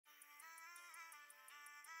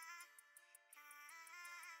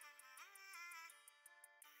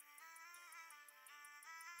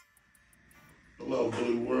Hello,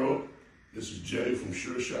 Bully World. This is Jay from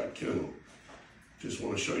SureShotKENNEL. Just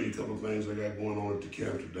want to show you a couple of things I got going on at the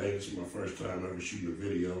camp today. This is my first time ever shooting a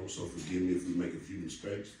video, so forgive me if we make a few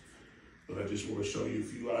mistakes. But I just want to show you a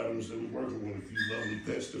few items that we're working with, a few lovely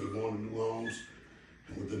pets that are going to new homes.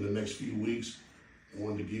 And within the next few weeks, I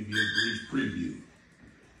wanted to give you a brief preview.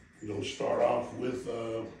 We're going to start off with,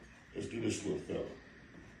 let's do this little fella.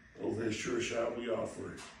 Over at SureShot, we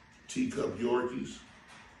offer teacup Yorkies.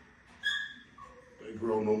 They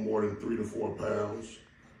grow no more than 3 to 4 pounds.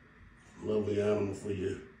 Lovely animal for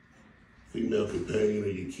your female companion or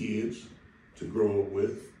your kids to grow up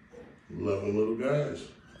with. Loving little guys.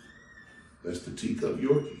 That's the teacup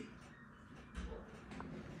Yorkie.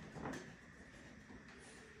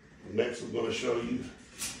 Next, I'm going to show you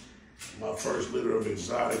my first litter of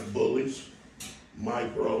exotic bullies,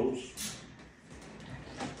 micros.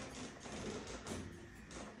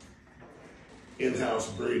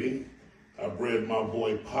 In-house breeding. I bred my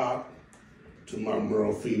boy Pop to my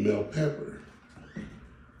Merle female Pepper.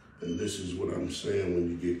 And this is what I'm saying when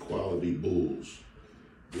you get quality bulls.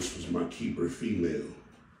 This was my keeper female.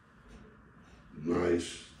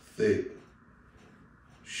 Nice, thick,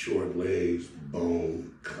 short legs,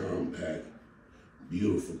 bone, compact,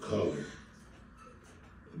 beautiful color,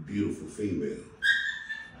 a beautiful female.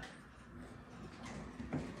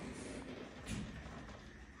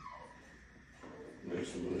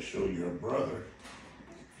 Next, I'm going to show you her brother.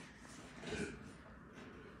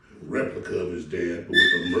 Replica of his dad, but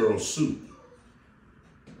with a Merle suit.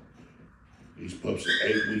 These pups are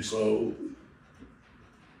 8 weeks old.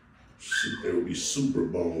 They will be super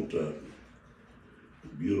boned up.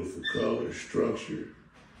 Beautiful color, structure.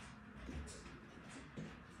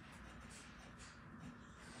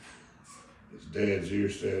 His dad's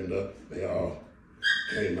ears stand up. They all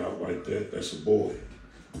came out like that. That's a boy.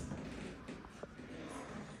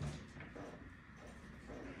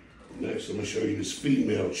 Next, I'm gonna show you this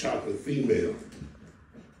female, chocolate female.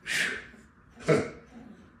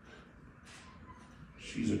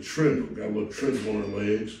 She's a trindle, got a little trindle on her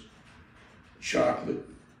legs. Chocolate,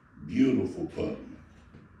 beautiful pup.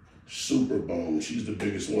 Super bone, she's the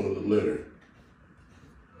biggest one of the litter.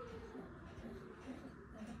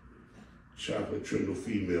 Chocolate trindle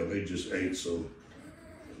female, they just ate, so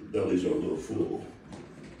bellies are a little full.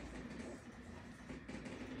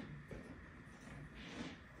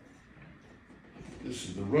 This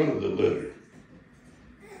is the run of the litter.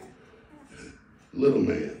 Little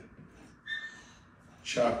man.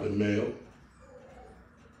 Chocolate male.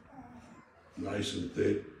 Nice and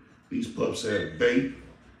thick. These pups have Bait,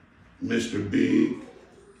 Mr. Big,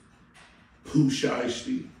 Pooh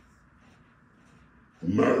Shiesty,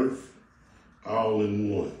 Murph, all in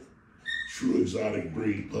one. True exotic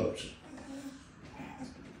breed pups.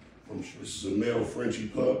 This is a male Frenchie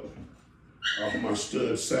pup off my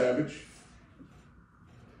stud Savage.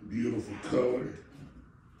 Beautiful color.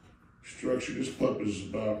 Structure. This pup is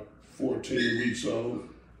about 14 weeks old.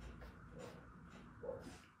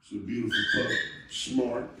 It's a beautiful pup.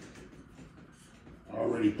 Smart.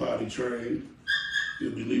 Already potty trained.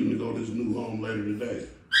 He'll be leaving to go to his new home later today.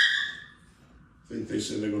 I think they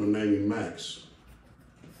said they're going to name him Max.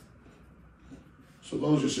 So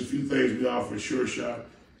those are just a few things we offer at SureShot.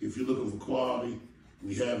 If you're looking for quality,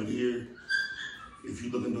 we have it here. If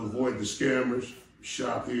you're looking to avoid the scammers,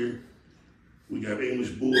 shop here. We got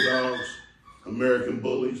English Bulldogs, American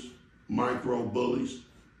Bullies, Micro Bullies,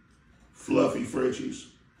 Fluffy Frenchies,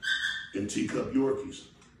 and Teacup Yorkies.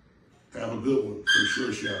 Have a good one from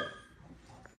SureShot.